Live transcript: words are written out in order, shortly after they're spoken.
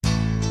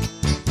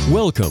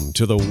Welcome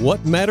to the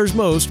What Matters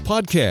Most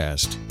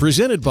podcast,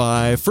 presented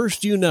by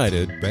First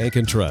United Bank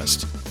and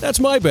Trust. That's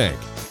my bank.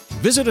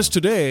 Visit us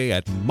today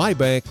at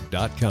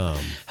mybank.com.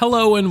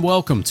 Hello and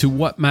welcome to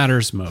What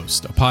Matters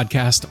Most, a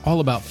podcast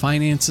all about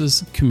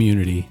finances,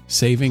 community,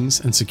 savings,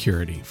 and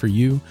security for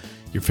you,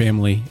 your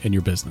family, and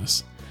your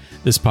business.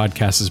 This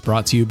podcast is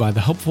brought to you by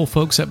the helpful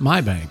folks at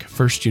my bank,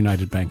 First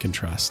United Bank and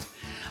Trust.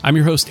 I'm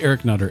your host,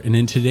 Eric Nutter, and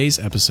in today's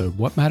episode,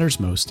 What Matters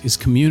Most is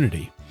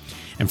community.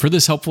 And for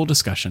this helpful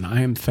discussion,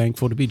 I am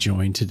thankful to be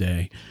joined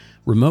today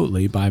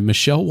remotely by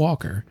Michele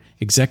Walker,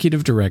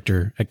 Executive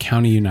Director at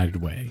County United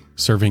Way,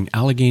 serving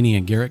Allegheny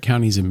and Garrett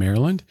counties in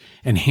Maryland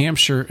and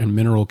Hampshire and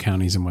Mineral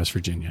counties in West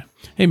Virginia.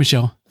 Hey,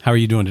 Michele, how are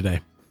you doing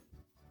today?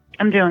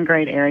 I'm doing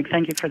great, Eric.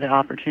 Thank you for the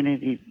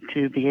opportunity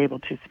to be able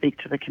to speak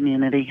to the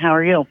community. How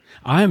are you?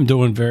 I am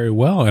doing very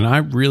well, and I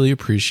really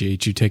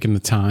appreciate you taking the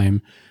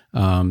time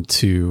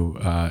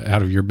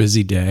out of your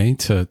busy day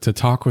to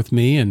talk with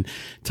me and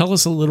tell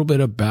us a little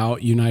bit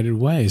about United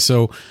Way.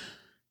 So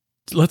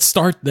let's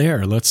start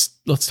there. Let's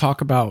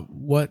talk about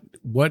what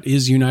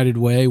is United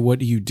Way, what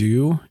do you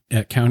do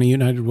at County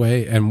United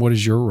Way, and what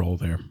is your role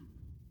there?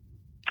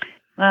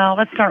 Well,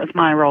 let's start with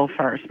my role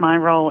first. My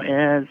role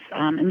is,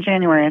 in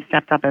January, I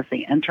stepped up as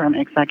the interim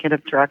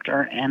executive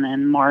director, and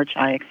in March,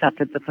 I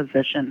accepted the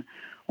position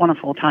on a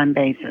full-time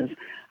basis.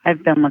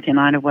 I've been with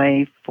United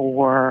Way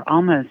for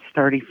almost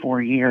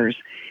 34 years,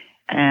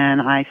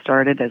 and I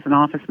started as an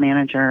office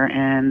manager,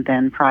 and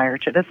then prior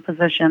to this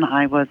position,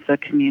 I was the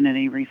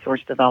community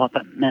resource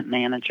development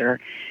manager.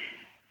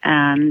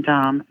 And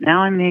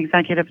now I'm the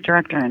executive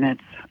director, and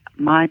it's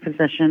my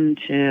position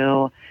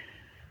to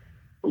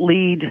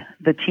lead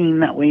the team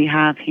that we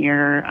have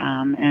here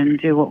and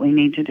do what we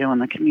need to do in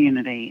the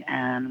community.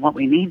 And what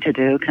we need to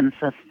do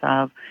consists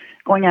of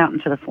going out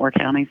into the 4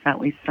 counties that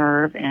we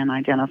serve and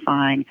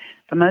identifying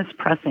the most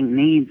pressing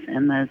needs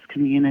in those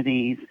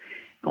communities.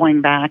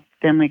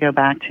 Then we go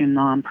back to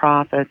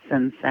nonprofits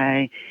and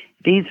say,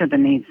 these are the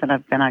needs that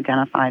have been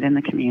identified in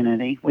the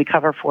community. We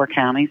cover 4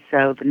 counties,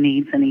 so the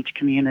needs in each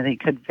community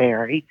could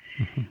vary.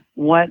 Mm-hmm.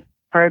 What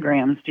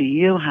programs do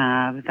you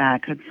have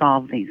that could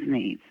solve these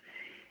needs?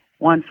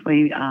 Once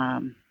we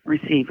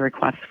receive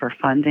requests for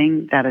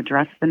funding that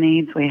address the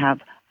needs, we have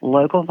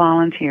local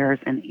volunteers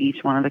in each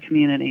one of the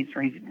communities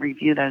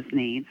review those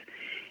needs,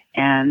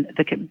 and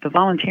the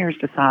volunteers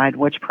decide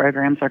which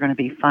programs are going to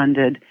be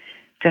funded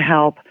to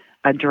help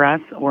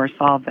address or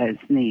solve those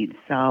needs.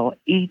 So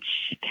each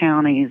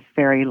county is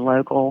very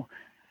local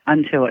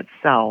unto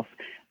itself.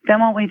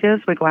 Then what we do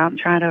is we go out and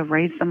try to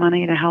raise the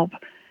money to help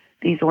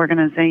these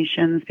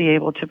organizations be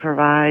able to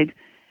provide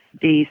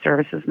the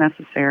services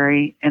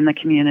necessary in the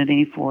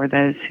community for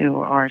those who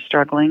are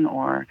struggling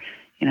or,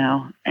 in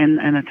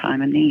a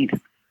time of need.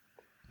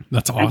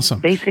 That's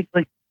awesome.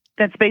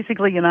 That's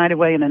basically United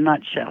Way in a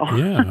nutshell.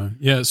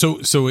 Yeah.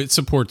 So it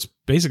supports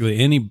basically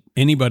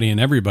anybody and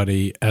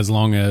everybody as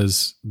long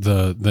as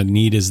the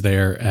need is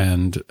there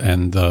and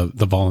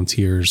the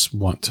volunteers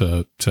want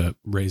to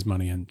raise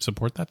money and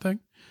support that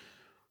thing.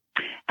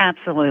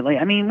 Absolutely.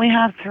 I mean, we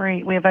have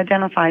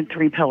identified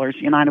 3 pillars.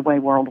 United Way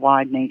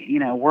worldwide,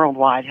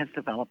 worldwide has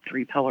developed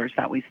 3 pillars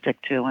that we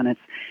stick to, and it's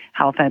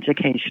health,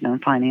 education,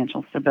 and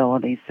financial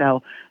stability.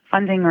 So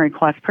funding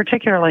requests,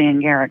 particularly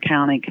in Garrett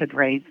County, could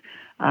range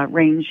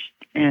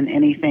in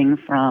anything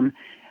from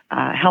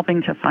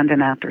helping to fund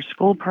an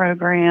after-school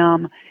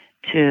program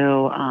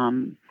to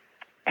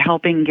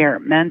helping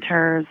Garrett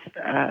mentors,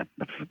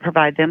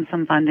 provide them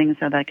some funding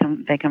so they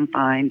can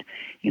find,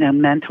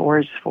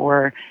 mentors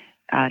for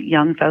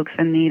young folks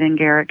in need in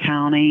Garrett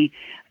County.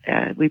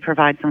 We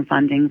provide some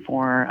funding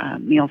for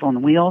Meals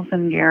on Wheels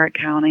in Garrett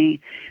County.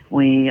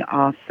 We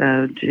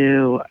also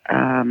do,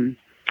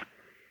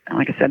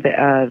 like I said,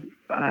 the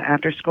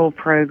after-school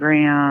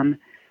program.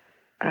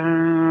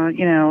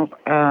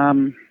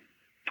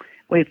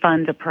 We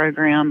fund a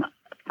program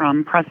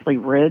from Presley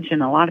Ridge,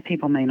 and a lot of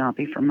people may not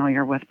be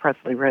familiar with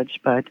Presley Ridge,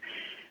 but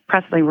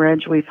Presley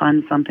Ridge, we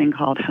fund something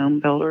called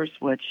Home Builders,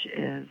 which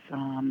is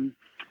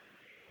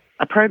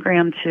a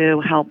program to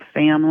help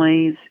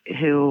families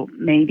who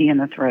may be in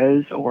the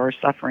throes or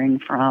suffering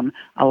from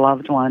a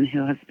loved one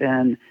who has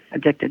been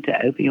addicted to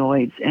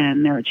opioids,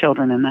 and there are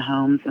children in the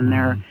homes and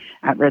they're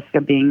at risk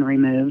of being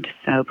removed.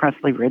 So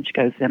Presley Ridge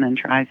goes in and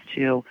tries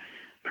to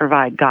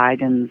provide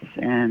guidance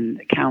and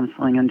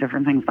counseling and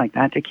different things like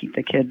that to keep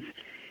the kids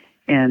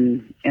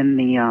in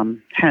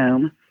the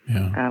home.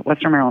 Yeah.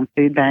 Western Maryland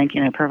Food Bank,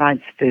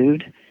 provides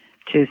food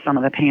to some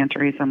of the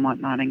pantries and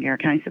whatnot in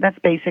Garrett County. So that's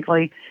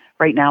basically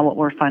right now what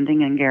we're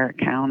funding in Garrett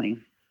County.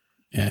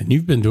 Yeah, and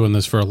you've been doing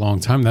this for a long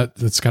time.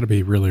 That's got to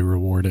be really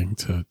rewarding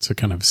to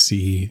kind of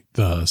see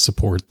the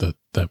support that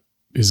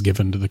is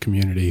given to the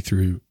community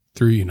through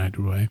United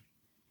Way.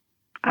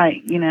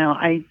 I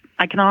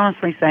can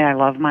honestly say I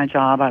love my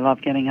job. I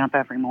love getting up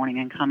every morning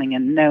and coming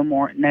in.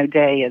 No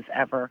day is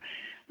ever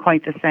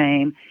quite the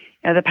same.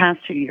 The past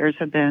 2 years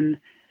have been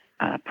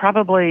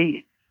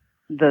probably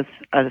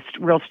a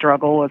real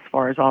struggle as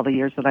far as all the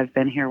years that I've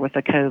been here with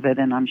the COVID,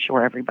 and I'm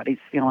sure everybody's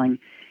feeling,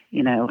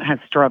 has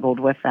struggled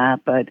with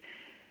that. But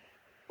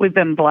we've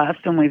been blessed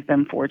and we've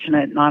been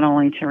fortunate not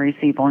only to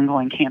receive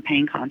ongoing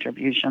campaign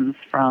contributions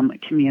from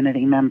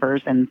community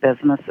members and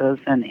businesses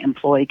and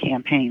employee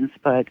campaigns,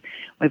 but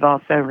we've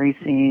also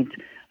received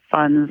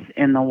funds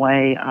in the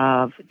way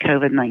of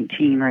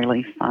COVID-19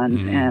 relief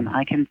funds. And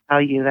I can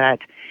tell you that,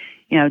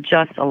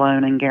 just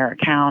alone in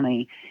Garrett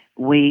County,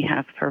 we've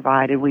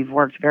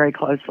worked very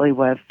closely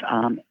with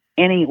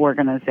any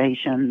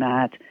organization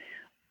that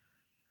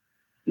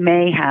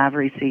may have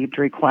received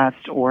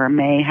requests or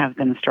may have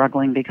been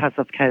struggling because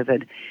of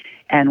COVID.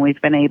 And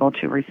we've been able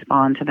to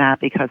respond to that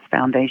because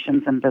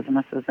foundations and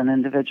businesses and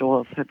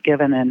individuals have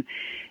given. And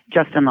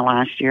just in the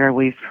last year,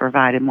 we've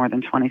provided more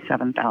than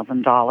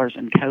 $27,000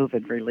 in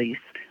COVID relief,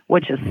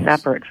 which is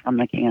separate from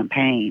the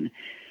campaign.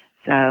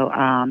 So,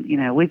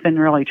 we've been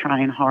really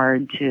trying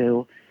hard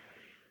to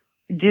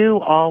do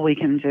all we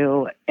can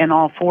do in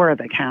all four of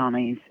the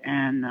counties.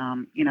 And,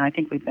 I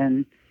think we've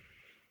been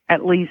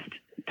at least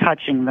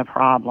touching the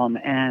problem.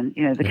 And,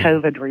 the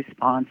COVID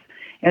response,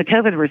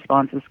 COVID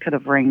responses could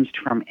have ranged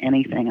from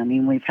anything. I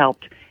mean, we've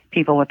helped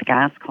people with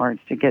gas cards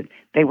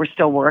they were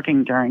still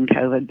working during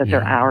COVID, but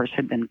their hours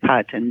had been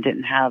cut and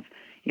didn't have,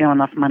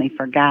 enough money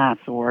for gas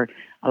or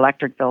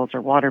electric bills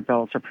or water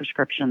bills or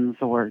prescriptions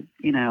or,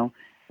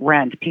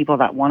 rent, people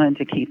that wanted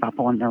to keep up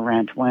on their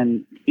rent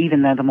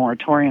even though the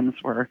moratoriums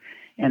were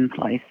in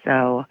place.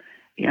 So,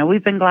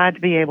 we've been glad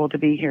to be able to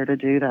be here to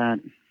do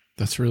that.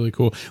 That's really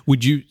cool.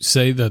 Would you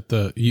say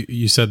that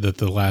you said that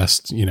the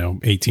last,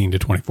 18 to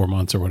 24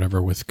 months or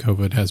whatever with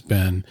COVID has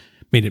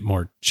made it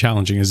more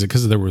challenging? Is it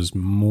because there was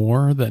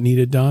more that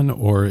needed done,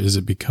 or is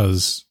it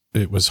because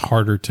it was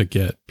harder to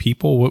get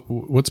people?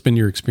 What's been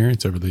your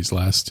experience over these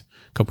last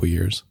couple of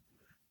years?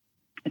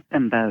 It's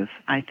been both.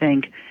 I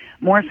think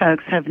more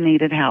folks have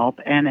needed help,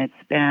 and it's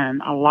been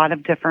a lot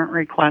of different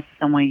requests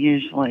than we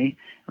usually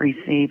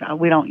receive.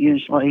 We don't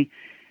usually,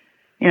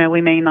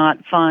 we may not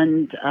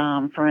fund,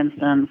 for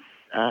instance,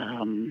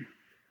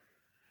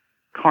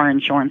 car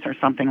insurance or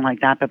something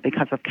like that, but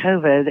because of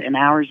COVID and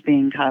hours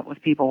being cut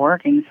with people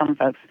working, some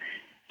folks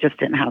just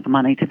didn't have the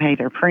money to pay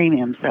their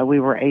premiums. So we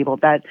were able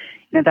that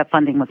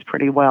funding was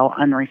pretty well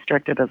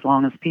unrestricted as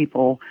long as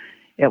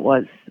it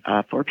was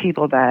for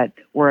people that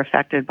were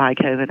affected by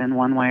COVID in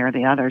one way or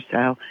the other.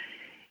 So,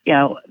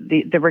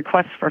 the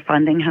requests for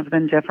funding have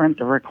been different.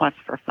 The requests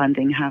for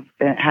funding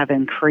have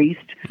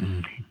increased.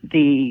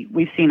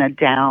 We've seen a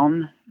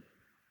downside,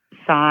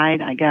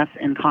 I guess,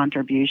 in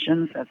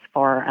contributions as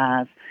far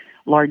as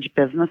large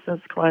businesses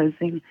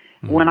closing.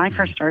 When I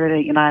first started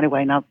at United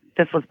Way, now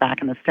this was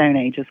back in the Stone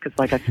Ages, because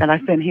like I said,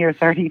 I've been here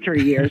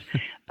 33 years,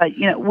 but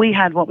we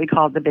had what we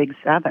called the Big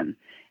Seven,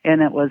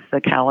 and it was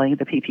the Kelly,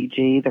 the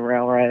PPG, the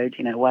Railroad,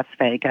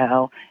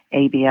 Westvaco,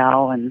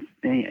 ABL, and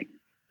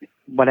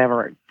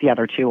whatever the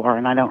other two are,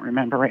 and I don't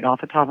remember right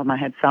off the top of my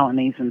head,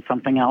 Celanese and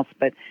something else,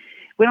 but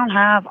we don't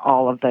have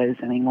all of those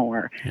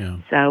anymore. Yeah.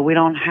 So we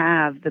don't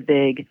have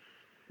the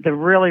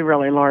really,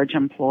 really large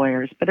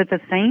employers, but at the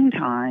same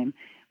time,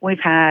 we've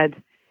had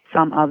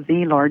some of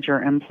the larger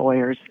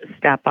employers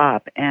step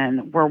up,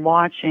 and we're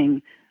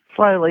watching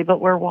slowly, but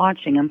we're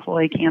watching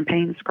employee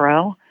campaigns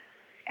grow.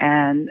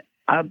 And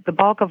the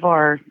bulk of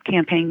our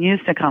campaign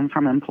used to come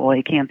from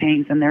employee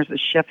campaigns, and there's a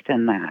shift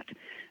in that.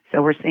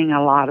 So we're seeing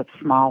a lot of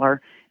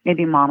smaller,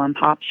 maybe mom and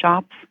pop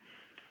shops,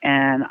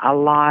 and a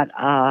lot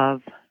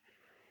of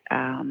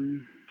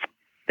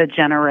the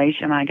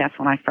generation, I guess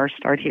when I first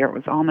started here, it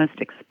was almost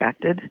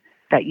expected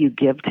that you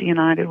give to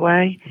United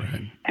Way.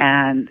 Right.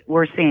 And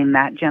we're seeing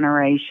that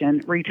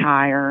generation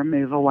retire,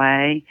 move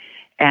away.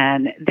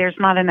 And there's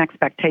not an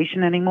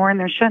expectation anymore, and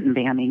there shouldn't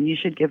be. I mean, you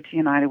should give to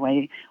United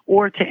Way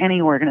or to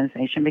any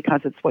organization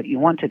because it's what you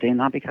want to do,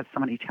 not because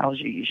somebody tells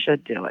you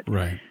should do it.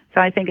 Right.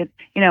 So I think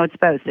it's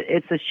both.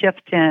 It's a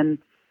shift in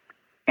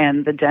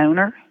the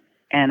donor,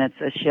 and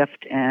it's a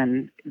shift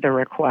in the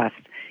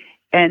request.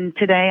 And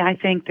today, I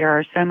think there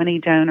are so many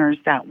donors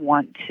that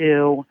want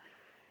to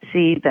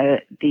see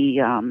they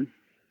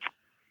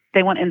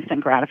want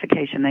instant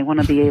gratification. They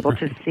want to be able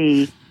to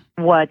see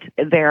what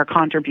their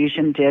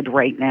contribution did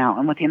right now.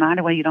 And with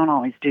United Way, you don't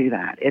always do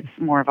that. It's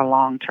more of a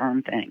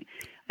long-term thing.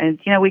 And,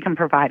 we can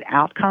provide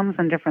outcomes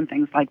and different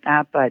things like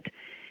that, but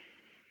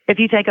if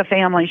you take a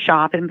family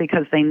shopping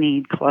because they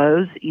need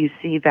clothes, you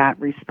see that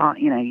response,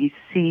 you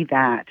see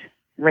that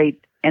right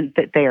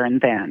there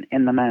and then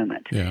in the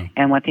moment. Yeah.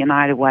 And with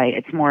United Way,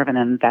 it's more of an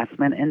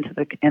investment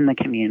in the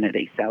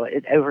community. So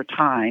over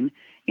time,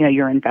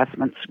 your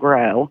investments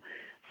grow.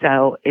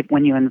 So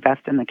when you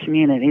invest in the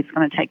community, it's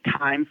going to take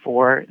time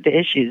for the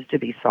issues to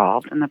be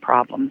solved and the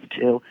problems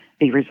to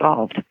be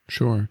resolved.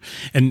 Sure.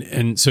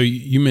 And so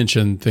you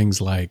mentioned things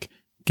like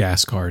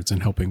gas cards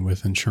and helping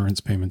with insurance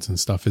payments and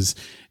stuff.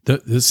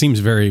 This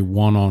seems very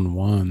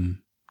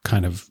one-on-one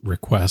kind of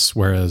requests,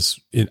 whereas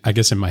I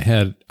guess in my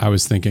head, I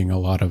was thinking a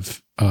lot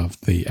of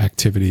the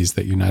activities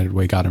that United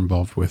Way got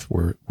involved with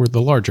were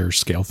the larger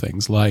scale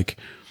things like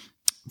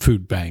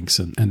food banks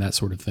and that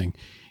sort of thing.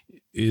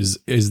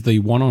 Is the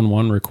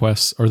one-on-one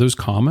requests, are those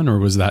common, or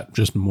was that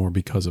just more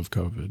because of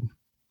COVID?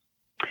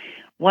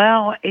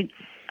 Well, it's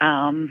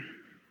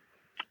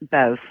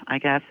both, I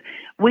guess.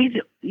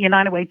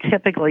 United Way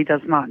typically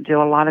does not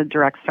do a lot of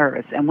direct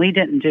service, and we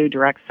didn't do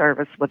direct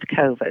service with the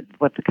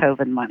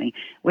COVID money.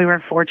 We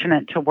were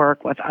fortunate to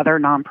work with other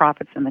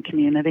nonprofits in the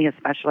community,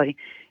 especially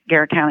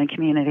Garrett County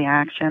Community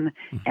Action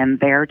and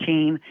their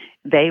team.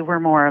 They were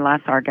more or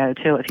less our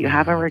go-to. If you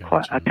have a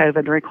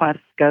COVID request,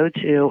 go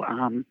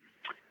to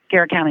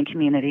Garrett County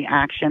Community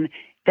Action.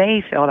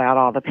 They filled out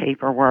all the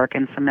paperwork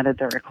and submitted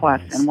the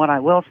request. Nice. And what I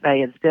will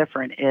say is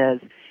different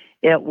is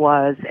it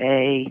was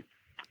a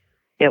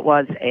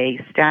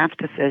staff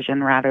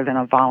decision rather than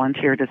a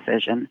volunteer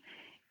decision.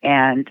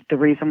 And the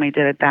reason we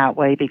did it that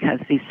way, because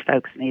these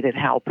folks needed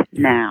help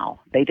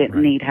now. They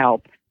didn't need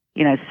help,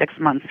 6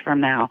 months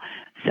from now.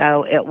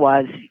 So it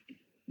was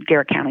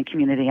Garrett County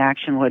Community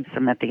Action would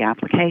submit the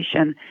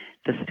application,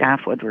 the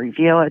staff would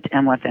review it,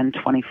 and within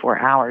 24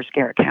 hours,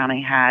 Garrett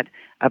County had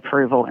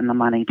approval and the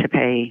money to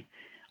pay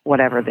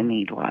whatever the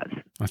need was.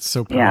 That's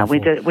so powerful.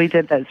 Yeah, we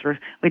did those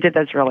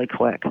really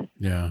quick.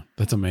 Yeah,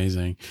 that's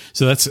amazing.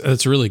 So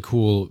that's really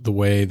cool, the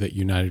way that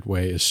United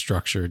Way is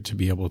structured to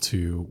be able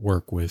to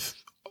work with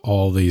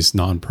all these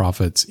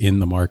nonprofits in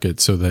the market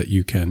so that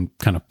you can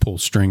kind of pull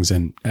strings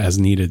in as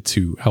needed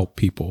to help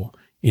people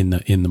in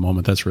the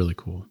moment. That's really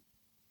cool.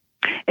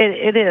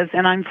 It is,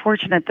 and I'm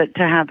fortunate that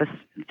to have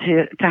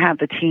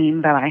the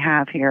team that I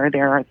have here.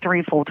 There are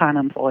 3 full-time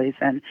employees,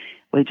 and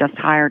we just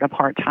hired a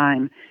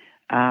part-time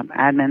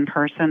admin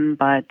person,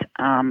 but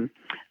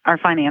our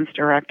finance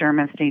director,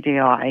 Misty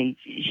Deal,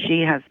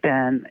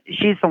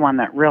 she's the one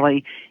that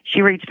really,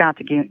 she reached out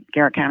to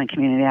Garrett County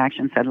Community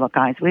Action and said, look,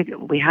 guys,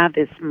 we have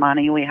this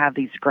money, we have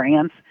these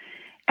grants,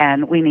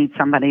 and we need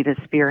somebody to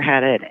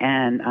spearhead it.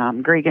 And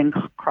Gregan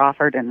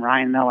Crawford and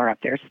Ryan Miller up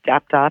there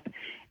stepped up,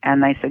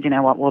 and they said, you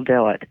know what, we'll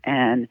do it.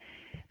 And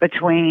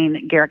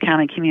between Garrett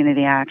County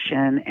Community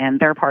Action and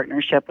their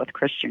partnership with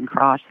Christian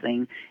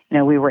Crossing,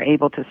 we were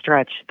able to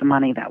stretch the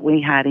money that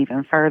we had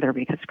even further,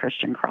 because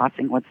Christian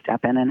Crossing would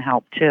step in and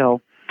help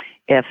too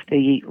if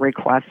the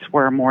requests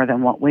were more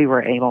than what we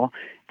were able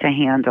to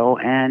handle.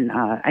 And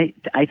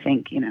I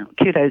think,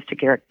 kudos to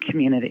Garrett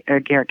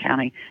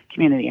County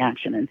Community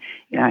Action. And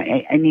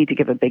I need to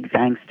give a big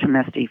thanks to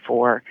Misty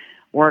for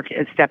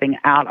stepping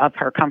out of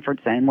her comfort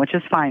zone, which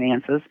is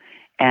finances,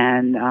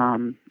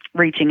 and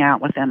reaching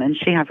out with them. And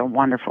she has a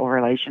wonderful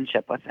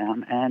relationship with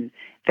them, and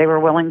they were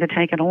willing to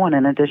take it on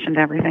in addition to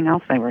everything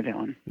else they were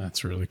doing.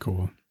 That's really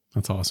cool.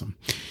 That's awesome.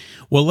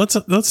 Well,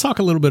 let's talk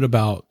a little bit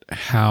about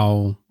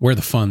where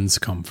the funds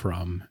come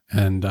from.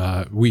 And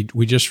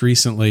we just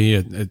recently,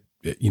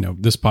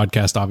 this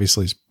podcast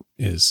obviously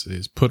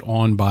is put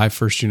on by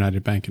First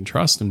United Bank and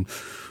Trust, and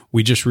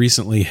we just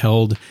recently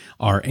held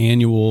our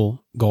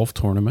annual golf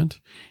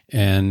tournament,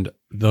 and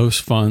those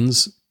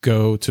funds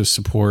go to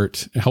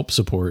help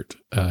support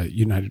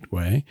United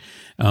Way.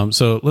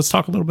 So let's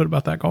talk a little bit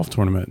about that golf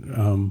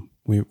tournament.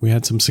 We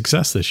had some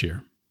success this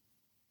year.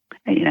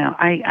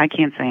 I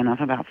can't say enough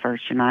about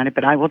First United,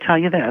 but I will tell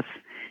you this: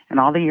 in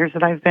all the years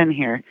that I've been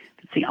here,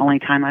 it's the only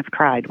time I've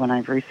cried when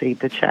I've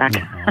received a check.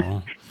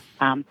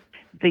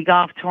 The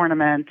golf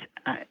tournament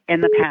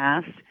in the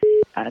past,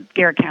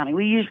 Garrett County,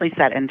 we usually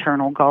set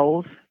internal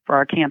goals for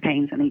our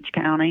campaigns in each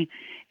county.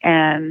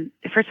 And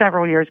for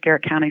several years,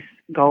 Garrett County's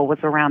goal was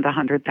around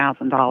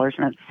 $100,000,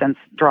 and it's since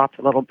dropped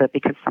a little bit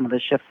because some of the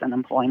shifts in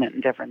employment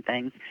and different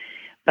things.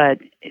 But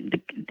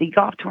the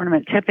golf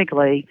tournament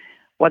typically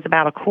was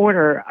about a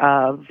quarter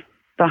of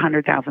the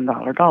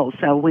 $100,000 goal.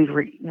 So we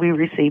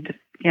received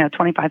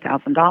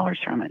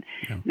 $25,000 from it.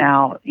 Yeah.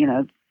 Now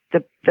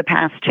the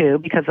past 2,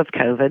 because of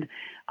COVID,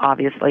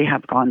 obviously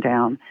have gone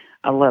down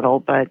a little.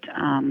 But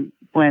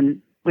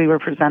when we were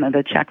presented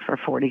a check for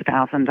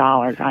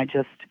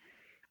 $40,000,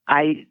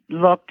 I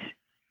looked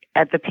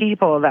at the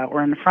people that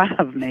were in front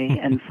of me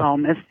and saw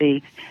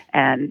Misty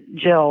and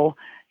Jill,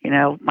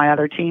 my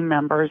other team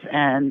members,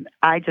 and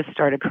I just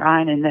started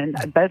crying. And then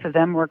both of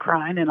them were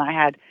crying, and I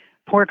had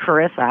poor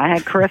Carissa. I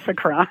had Carissa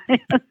crying.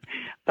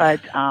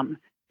 But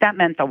that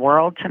meant the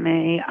world to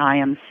me. I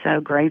am so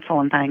grateful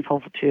and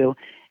thankful to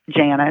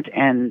Janet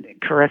and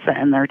Carissa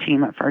and their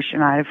team at First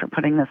United for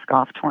putting this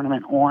golf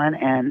tournament on,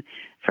 and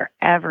for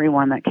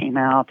everyone that came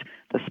out,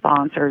 the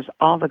sponsors,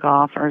 all the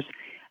golfers.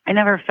 I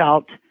never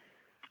felt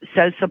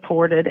so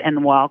supported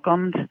and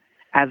welcomed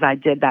as I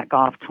did that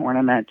golf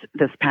tournament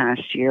this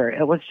past year.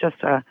 It was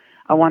just a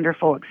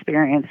wonderful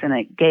experience, and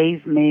it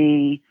gave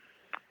me,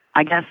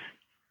 I guess,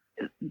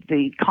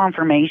 the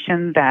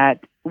confirmation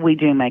that we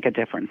do make a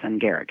difference in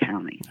Garrett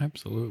County.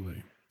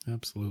 Absolutely.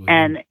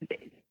 And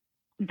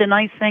the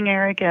nice thing,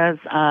 Eric, is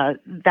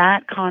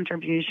that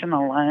contribution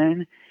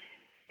alone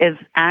is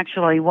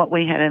actually what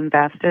we had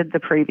invested the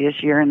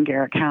previous year in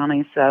Garrett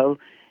County. So,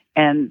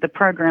 and the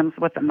programs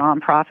with the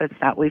nonprofits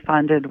that we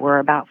funded were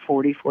about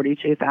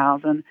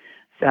 $42,000.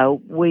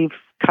 So we've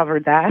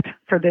covered that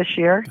for this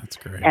year. That's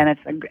great. And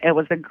it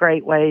was a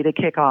great way to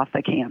kick off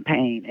the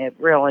campaign. It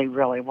really,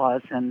 really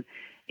was. And,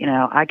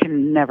 I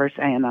can never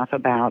say enough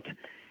about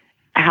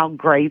how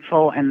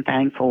grateful and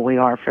thankful we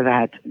are for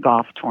that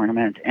golf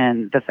tournament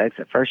and the folks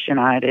at First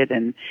United.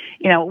 And,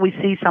 we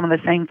see some of the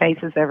same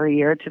faces every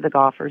year to the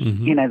golfers,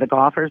 the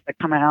golfers that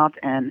come out.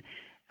 And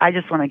I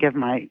just want to give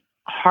my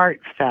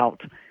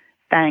heartfelt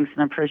thanks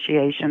and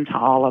appreciation to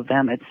all of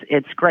them.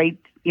 It's great,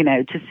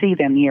 to see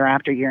them year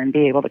after year and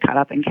be able to cut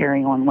up and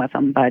carry on with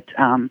them. But,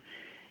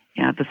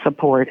 the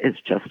support is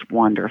just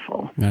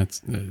wonderful.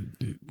 That's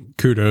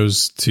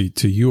kudos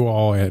to you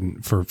all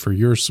and for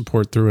your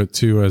support through it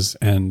too.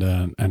 And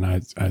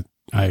I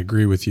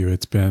agree with you.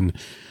 It's been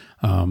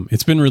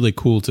really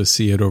cool to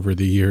see it over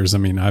the years. I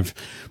mean, I've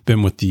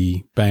been with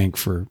the bank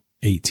for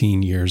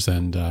 18 years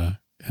and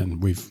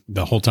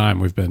the whole time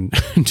we've been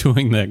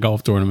doing that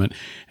golf tournament.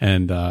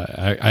 And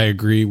I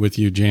agree with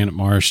you. Janet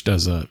Marsh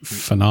does a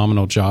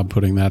phenomenal job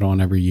putting that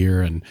on every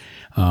year and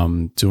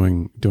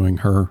doing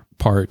her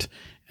part.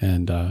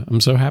 And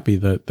I'm so happy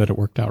that it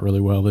worked out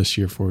really well this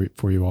year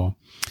for you all.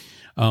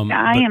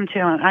 I am too.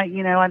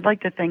 I'd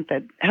like to think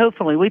that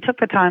hopefully we took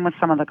the time with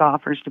some of the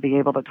golfers to be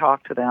able to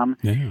talk to them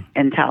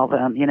and tell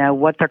them,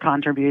 what their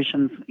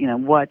contributions,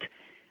 what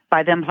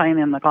by them playing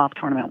in the golf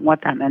tournament, what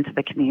that meant to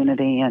the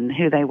community and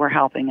who they were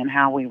helping and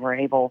how we were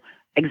able,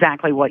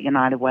 exactly what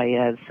United Way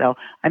is. So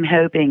I'm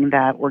hoping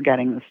that we're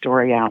getting the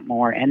story out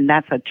more, and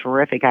that's a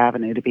terrific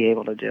avenue to be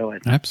able to do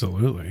it.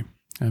 Absolutely.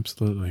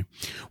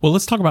 Well,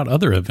 let's talk about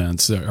other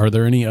events. Are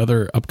there any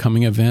other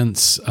upcoming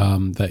events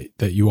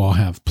that you all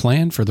have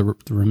planned for the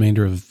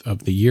remainder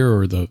of the year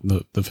or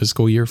the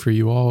fiscal year for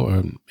you all?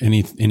 Or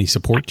any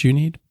support you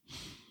need?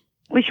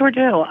 We sure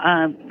do.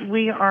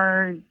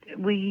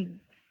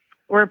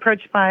 We're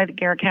approached by the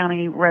Garrett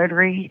County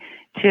Rotary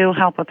to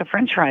help with the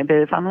French fry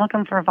booth. I'm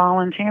looking for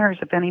volunteers.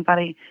 If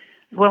anybody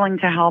is willing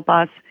to help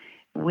us,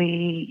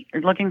 we are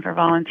looking for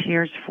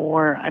volunteers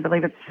for, I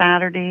believe it's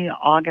Saturday,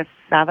 August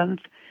 7th,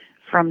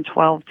 from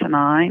 12 to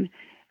 9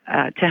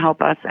 to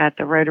help us at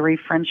the Rotary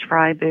French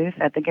fry booth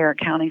at the Garrett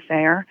County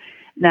Fair.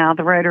 Now,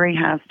 the Rotary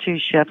has 2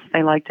 shifts.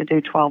 They like to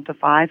do 12 to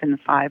 5 and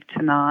 5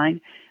 to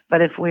 9.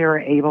 But if we were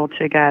able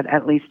to get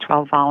at least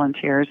 12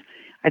 volunteers,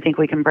 I think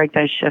we can break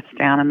those shifts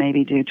down and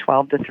maybe do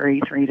 12 to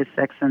 3, 3 to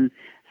 6, and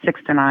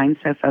 6 to 9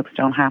 so folks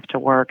don't have to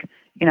work,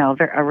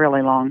 a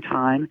really long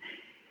time.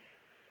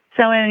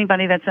 So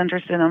anybody that's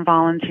interested in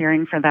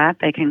volunteering for that,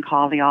 they can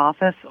call the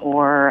office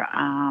or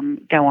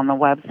go on the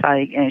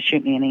website and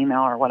shoot me an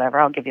email or whatever.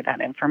 I'll give you that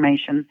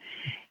information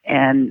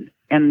and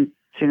as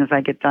soon as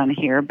I get done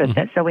here. But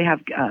so we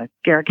have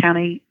Garrett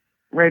County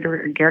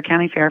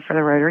Fair for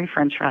the Rotary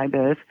French fry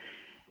booth.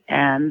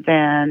 And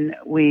then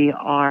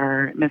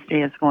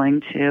Misty is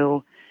going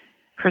to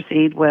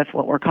proceed with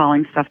what we're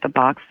calling Stuff the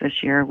Box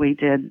this year. We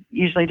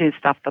usually do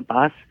Stuff the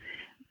Bus,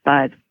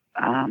 but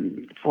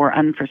for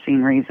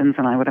unforeseen reasons,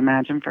 and I would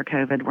imagine for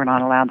COVID, we're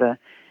not allowed to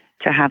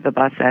have the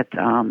bus at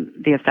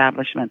the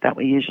establishment that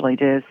we usually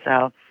do.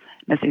 So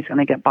Misty's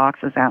going to get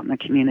boxes out in the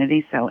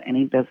community. So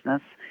any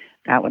business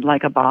that would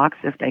like a box,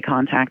 if they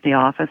contact the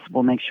office,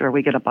 we'll make sure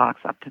we get a box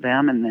up to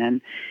them, and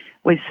then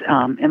we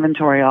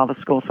inventory all the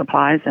school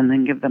supplies and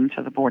then give them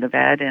to the Board of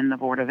Ed, and the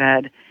Board of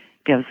Ed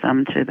gives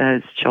them to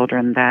those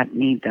children that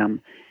need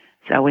them.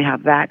 So we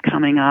have that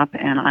coming up,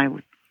 and I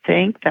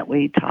think that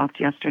we talked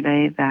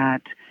yesterday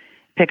that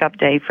pickup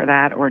day for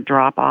that or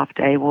drop-off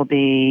day will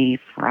be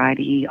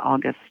Friday,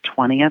 August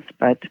 20th,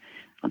 but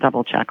I'll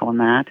double-check on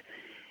that.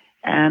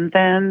 And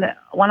then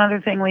one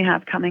other thing we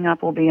have coming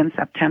up will be in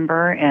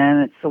September,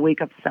 and it's the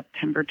week of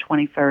September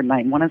 23rd, and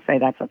I want to say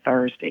that's a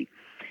Thursday.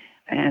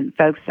 And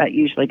folks that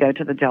usually go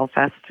to the Del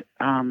Fest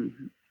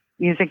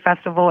Music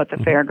Festival at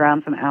the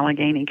fairgrounds in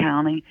Allegheny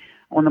County,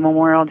 on the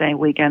Memorial Day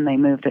weekend, they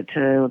moved it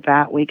to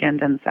that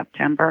weekend in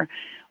September.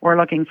 We're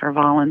looking for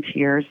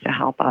volunteers to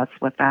help us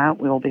with that.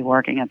 We'll be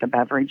working at the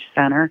Beverage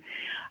Center.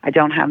 I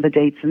don't have the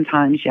dates and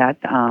times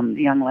yet. The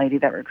young lady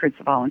that recruits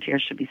the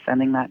volunteers should be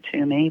sending that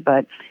to me,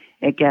 but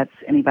it gets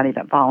anybody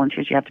that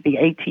volunteers. You have to be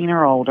 18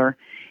 or older.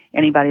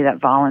 Anybody that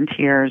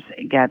volunteers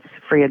gets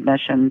free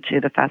admission to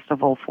the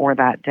festival for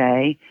that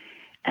day.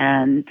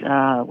 And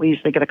we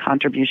usually get a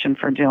contribution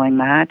for doing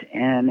that.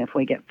 And if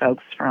we get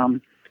folks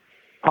from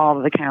all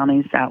of the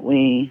counties that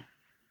we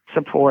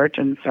support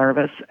and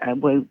service,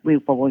 what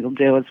we'll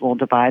do is we'll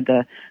divide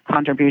the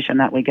contribution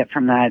that we get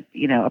from that,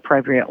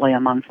 appropriately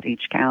amongst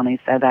each county,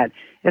 so that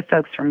if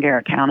folks from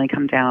Garrett County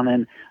come down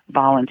and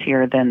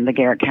volunteer, then the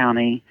Garrett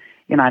County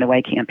United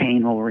Way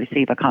campaign will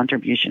receive a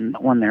contribution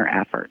on their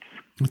efforts.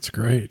 That's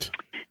great.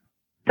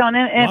 So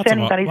if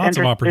anybody's lots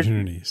interested, of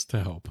opportunities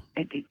to help.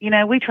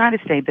 We try to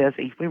stay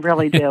busy. We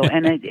really do.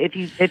 And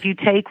if you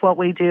take what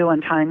we do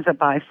and times it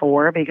by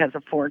 4, because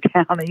of 4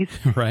 counties,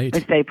 right,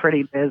 we stay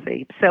pretty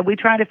busy. So we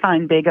try to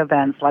find big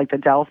events like the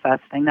Del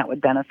Fest thing that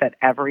would benefit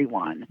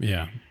everyone.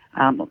 Yeah.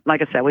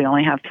 Like I said, we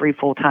only have 3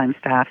 full-time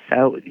staff,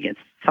 so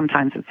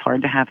sometimes it's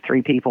hard to have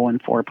 3 people in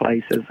 4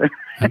 places.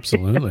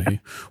 Absolutely.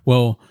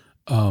 Well,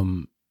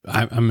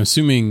 I'm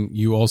assuming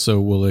you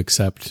also will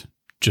accept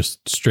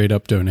just straight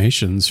up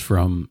donations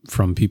from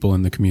people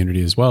in the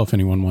community as well, if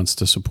anyone wants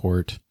to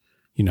support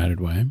United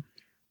Way.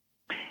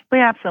 We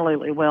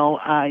absolutely will.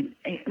 I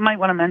might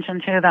want to mention,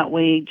 too, that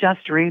we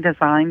just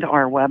redesigned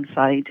our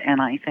website,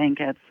 and I think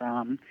it's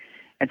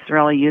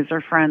really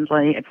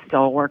user-friendly. It's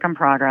still a work in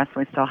progress.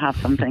 We still have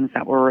some things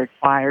that were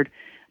required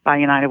by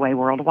United Way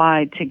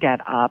Worldwide to get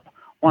up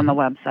on the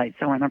website,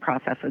 so we're in the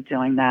process of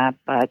doing that.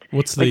 But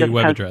what's the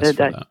web address for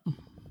that?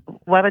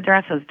 Web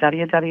address is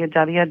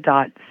www.cuw.org.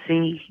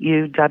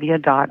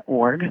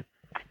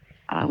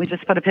 We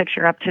just put a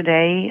picture up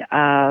today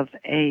of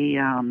a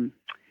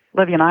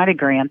Live United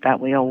grant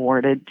that we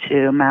awarded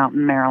to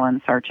Mountain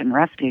Maryland Search and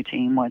Rescue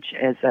Team, which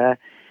is a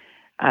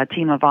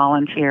team of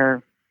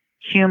volunteer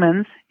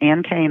humans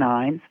and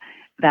canines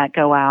that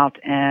go out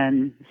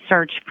and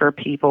search for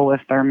people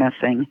if they're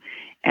missing.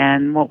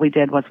 And what we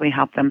did was we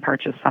helped them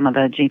purchase some of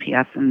the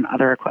GPS and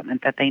other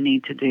equipment that they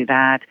need to do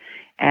that.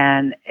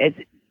 And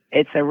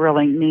it's a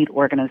really neat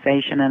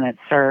organization, and it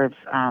serves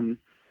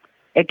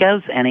it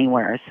goes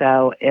anywhere.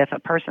 So if a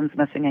person's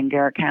missing in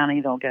Garrett County,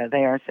 they'll go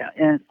there. So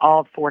in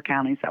all 4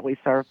 counties that we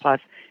serve, plus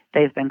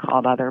they've been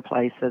called other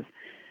places.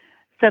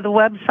 So the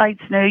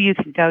website's new. You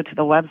can go to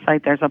the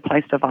website. There's a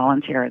place to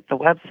volunteer at the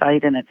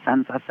website, and it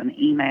sends us an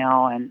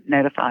email and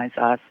notifies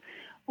us.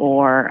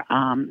 Or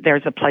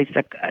there's a place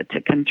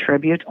to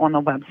contribute on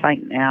the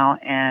website now,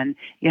 and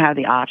you have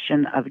the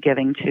option of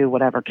giving to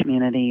whatever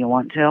community you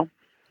want to.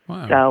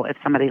 Wow. So if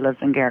somebody lives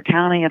in Garrett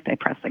County, if they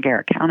press the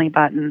Garrett County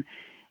button,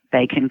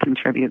 they can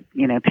contribute,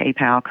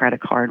 PayPal, credit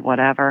card,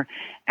 whatever,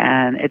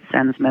 and it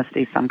sends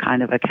Misty some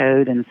kind of a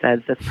code and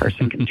says this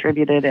person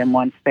contributed and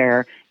wants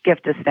their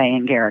gift to stay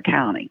in Garrett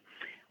County.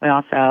 We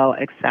also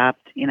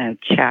accept,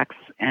 checks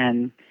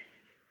and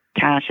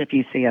cash if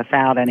you see us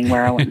out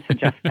anywhere. I wouldn't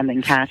suggest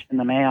sending cash in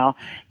the mail.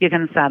 You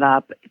can set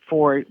up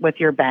with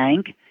your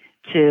bank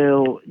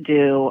to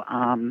do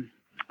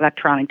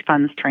electronic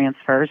funds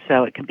transfers,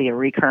 so it could be a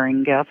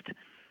recurring gift.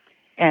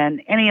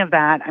 And any of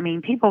that,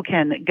 people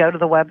can go to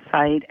the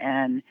website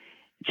and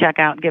check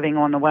out giving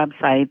on the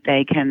website.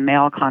 They can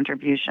mail a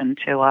contribution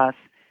to us.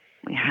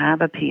 We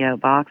have a P.O.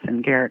 box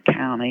in Garrett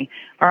County.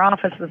 Our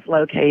office is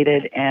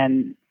located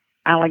in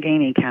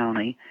Allegheny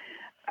County.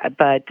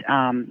 But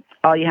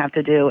all you have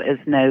to do is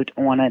note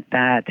on it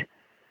that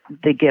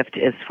the gift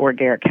is for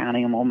Garrett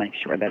County, and we'll make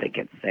sure that it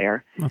gets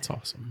there. That's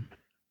awesome.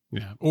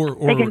 Yeah. Or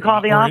they can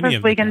call the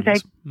office. We can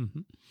take,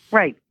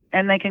 right.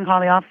 And they can call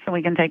the office, and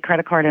we can take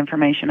credit card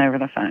information over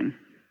the phone.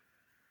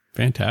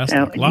 Fantastic.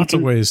 So lots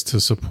of ways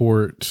to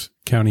support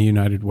County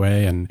United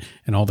Way and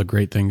all the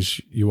great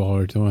things you all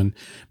are doing.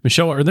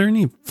 Michele, are there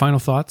any final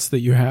thoughts that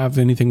you have?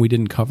 Anything we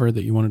didn't cover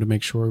that you wanted to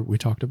make sure we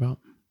talked about?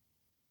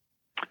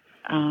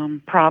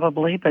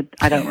 Probably, but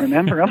I don't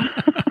remember them.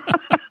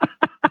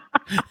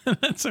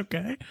 That's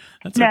okay.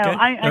 That's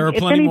okay. There are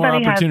plenty more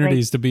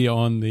opportunities to be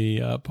on the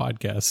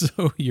podcast,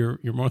 so you're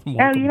more than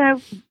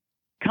welcome.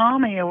 Call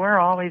me. We're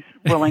always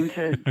willing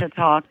to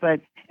talk.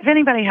 But if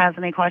anybody has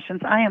any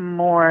questions, I am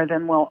more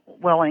than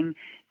willing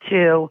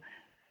to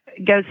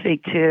go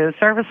speak to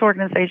service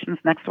organizations.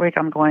 Next week,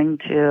 I'm going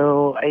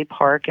to a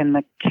park in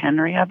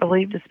McHenry, I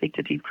believe, to speak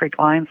to Deep Creek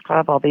Lions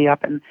Club. I'll be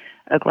up in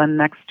Oakland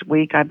next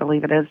week, I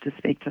believe it is, to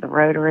speak to the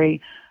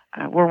Rotary.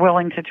 We're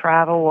willing to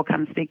travel. We'll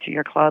come speak to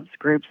your clubs,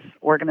 groups,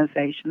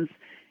 organizations.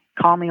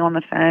 Call me on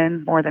the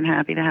phone. More than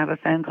happy to have a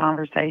phone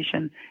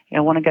conversation.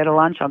 Want to go to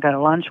lunch? I'll go to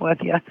lunch with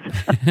you.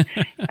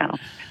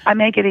 I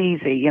make it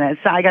easy.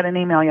 So I got an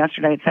email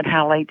yesterday. It said,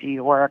 "How late do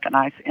you work?" And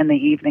in the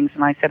evenings,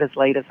 and I said, "As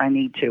late as I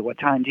need to. What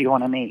time do you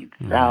want to meet?"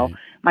 Right. So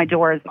my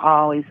door is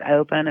always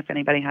open. If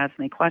anybody has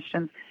any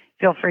questions,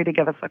 feel free to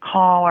give us a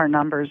call. Our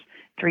number's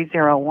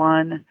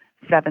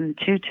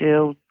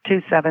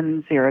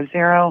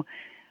 301-722-2700.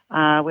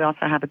 We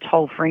also have a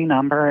toll-free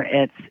number.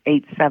 It's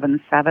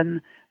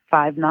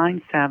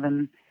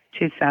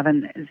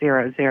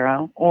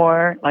 877-597-2700.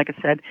 Or, like I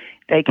said,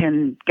 they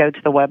can go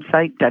to the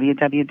website,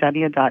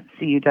 www.cuw.org,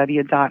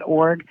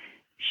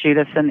 shoot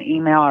us an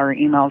email. Our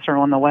emails are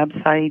on the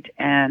website.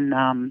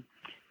 And,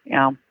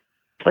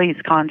 please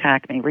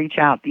contact me. Reach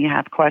out. Do you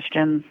have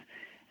questions?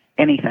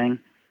 Anything.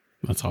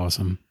 That's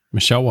awesome.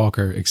 Michele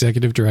Walker,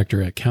 Executive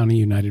Director at County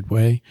United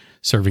Way,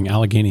 serving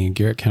Allegheny and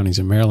Garrett counties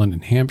in Maryland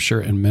and Hampshire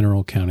and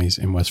Mineral counties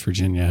in West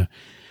Virginia.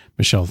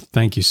 Michele,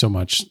 thank you so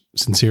much,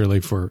 sincerely,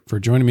 for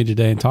joining me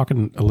today and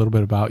talking a little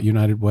bit about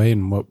United Way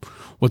and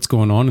what's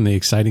going on and the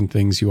exciting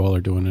things you all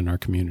are doing in our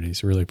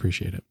communities. I really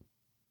appreciate it.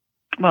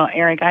 Well,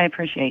 Eric, I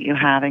appreciate you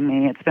having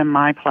me. It's been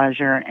my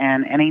pleasure,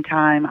 and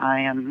anytime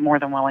I am more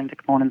than willing to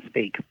come on and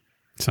speak.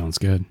 Sounds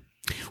good.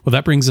 Well,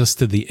 that brings us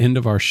to the end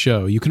of our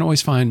show. You can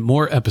always find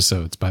more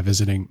episodes by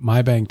visiting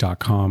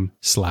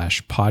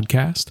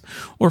mybank.com/podcast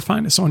or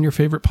find us on your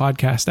favorite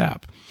podcast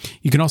app.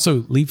 You can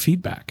also leave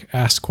feedback,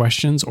 ask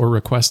questions, or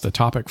request a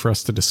topic for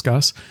us to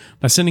discuss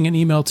by sending an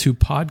email to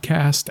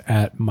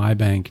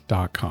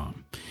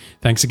podcast@mybank.com.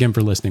 Thanks again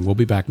for listening. We'll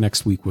be back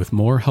next week with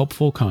more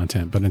helpful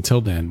content. But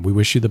until then, we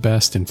wish you the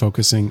best in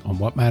focusing on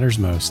what matters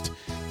most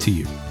to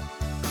you.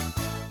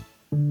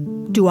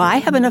 Do I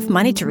have enough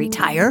money to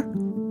retire?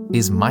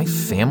 Is my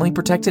family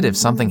protected if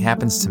something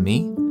happens to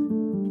me?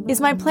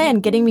 Is my plan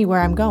getting me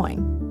where I'm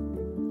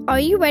going? Are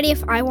you ready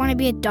if I want to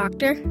be a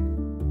doctor?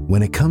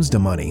 When it comes to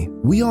money,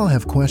 we all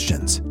have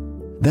questions.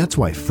 That's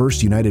why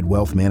First United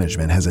Wealth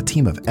Management has a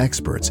team of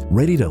experts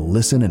ready to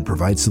listen and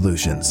provide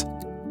solutions.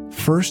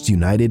 First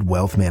United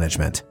Wealth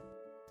Management.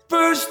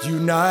 First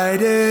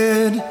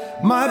United,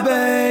 my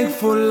bank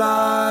for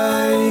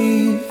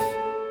life.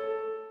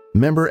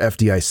 Member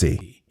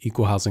FDIC.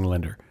 Equal housing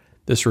lender.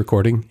 This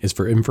recording is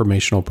for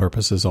informational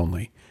purposes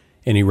only.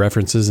 Any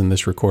references in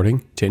this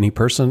recording to any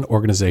person,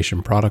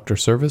 organization, product, or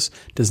service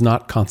does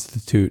not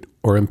constitute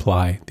or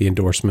imply the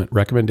endorsement,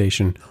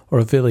 recommendation, or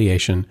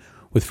affiliation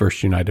with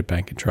First United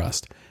Bank and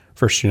Trust.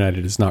 First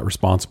United is not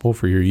responsible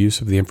for your use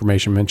of the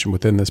information mentioned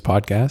within this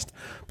podcast.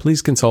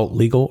 Please consult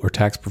legal or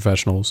tax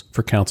professionals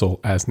for counsel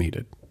as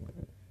needed.